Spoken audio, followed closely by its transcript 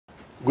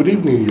Good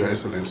evening, Your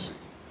Excellency.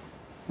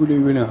 Good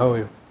evening, how are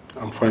you?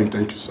 I'm fine,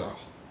 thank you, sir.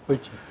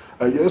 Okay.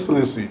 Your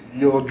Excellency,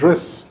 your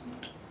dress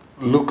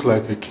look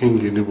like a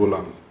king in Igbo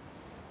land.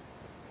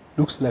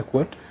 Looks like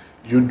what?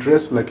 You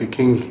dress like a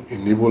king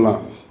in Igbo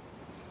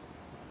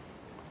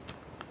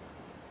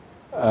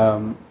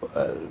land.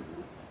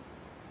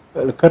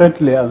 Well,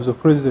 currently, I'm the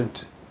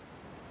president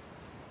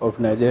of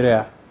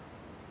Nigeria.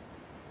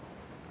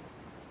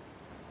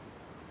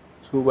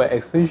 So by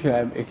extension,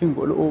 I'm a king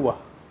all over.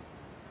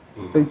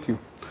 Thank you.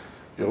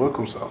 You're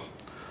welcome, sir.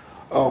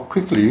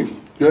 Quickly,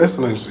 Your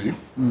Excellency,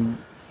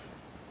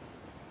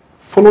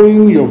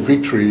 following your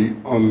victory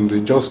on the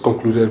just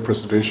concluded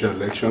presidential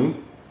election,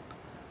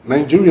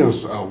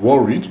 Nigerians are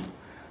worried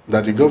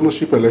that the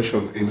governorship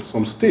election in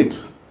some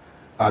states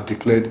are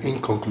declared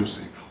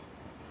inconclusive.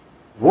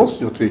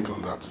 What's your take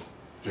on that,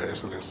 Your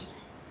Excellency?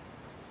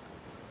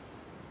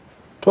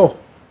 So,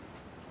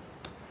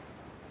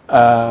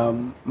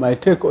 my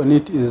take on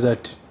it is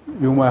that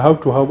you might have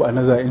to have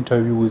another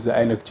interview with the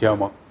INEC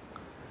chairman,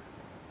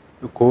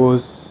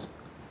 because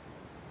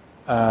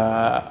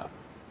I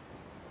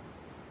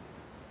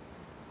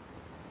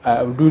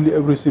am doing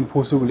everything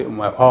possible in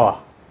my power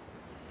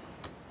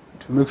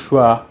to make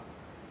sure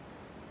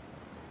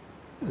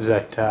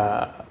that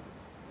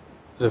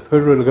the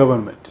federal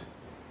government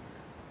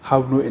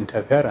have no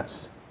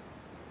interference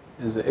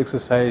in the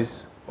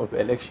exercise of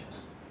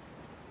elections.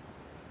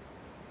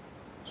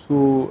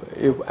 So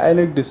if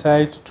INEC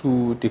decides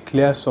to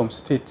declare some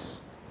states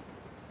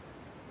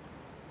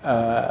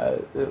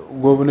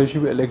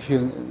governorship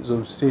election in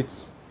some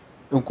states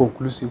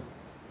inconclusive,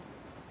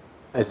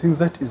 I think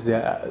that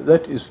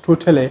is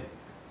totally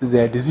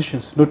their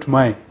decisions, not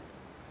mine.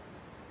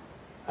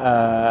 They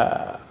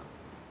are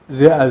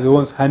the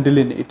ones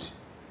handling it.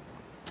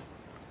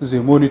 They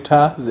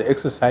monitor the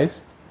exercise,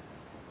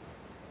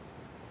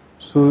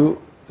 so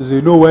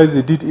they know why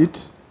they did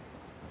it,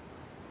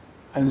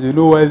 and they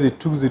know why they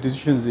took the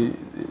decisions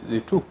they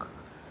took.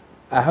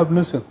 I have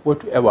nothing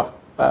whatsoever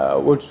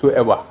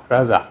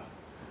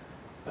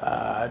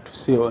to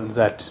say on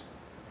that,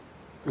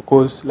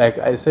 because like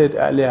I said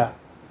earlier,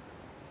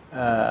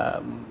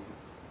 I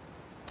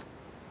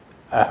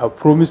have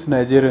promised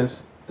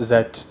Nigerians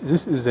that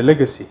this is the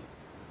legacy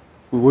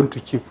we want to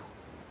keep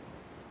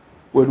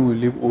when we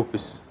leave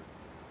office,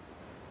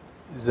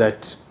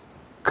 that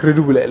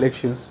credible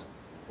elections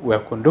were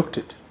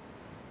conducted.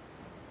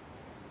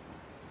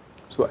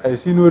 So I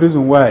see no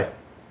reason why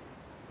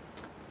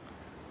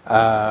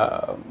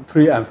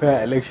free and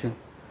fair election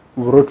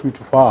brought me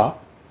to power,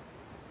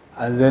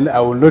 and then I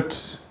will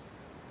not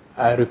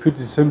repeat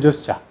the same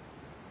gesture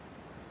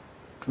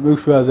to make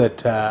sure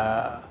that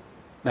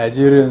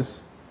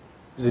Nigerians,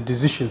 the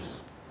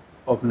decisions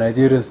of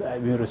Nigerians are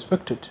being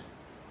respected.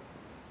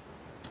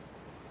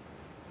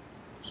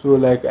 So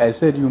like I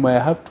said, you might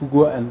have to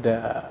go and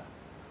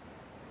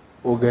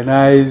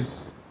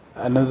organize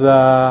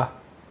another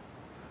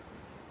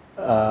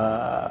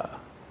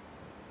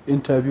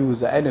interview with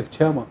the INEC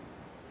chairman.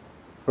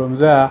 From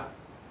there,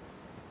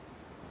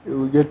 you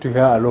will get to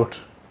hear a lot.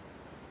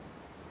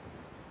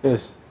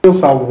 Yes.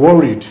 Nigerians are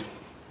worried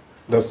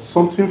that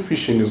something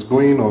fishy is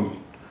going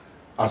on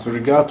as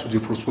regard to the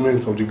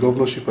postponement of the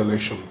governorship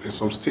election in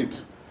some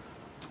states.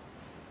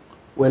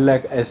 Well,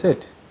 like I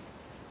said,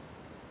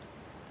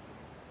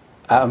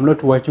 I am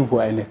not working for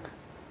INEC.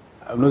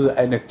 I'm not the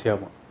INEC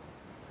chairman.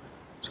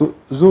 So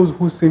those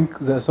who think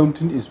that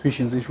something is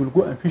fishing, they should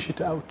go and fish it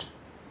out.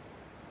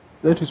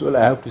 That is all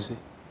I have to say.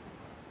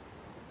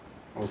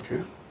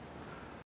 Okay.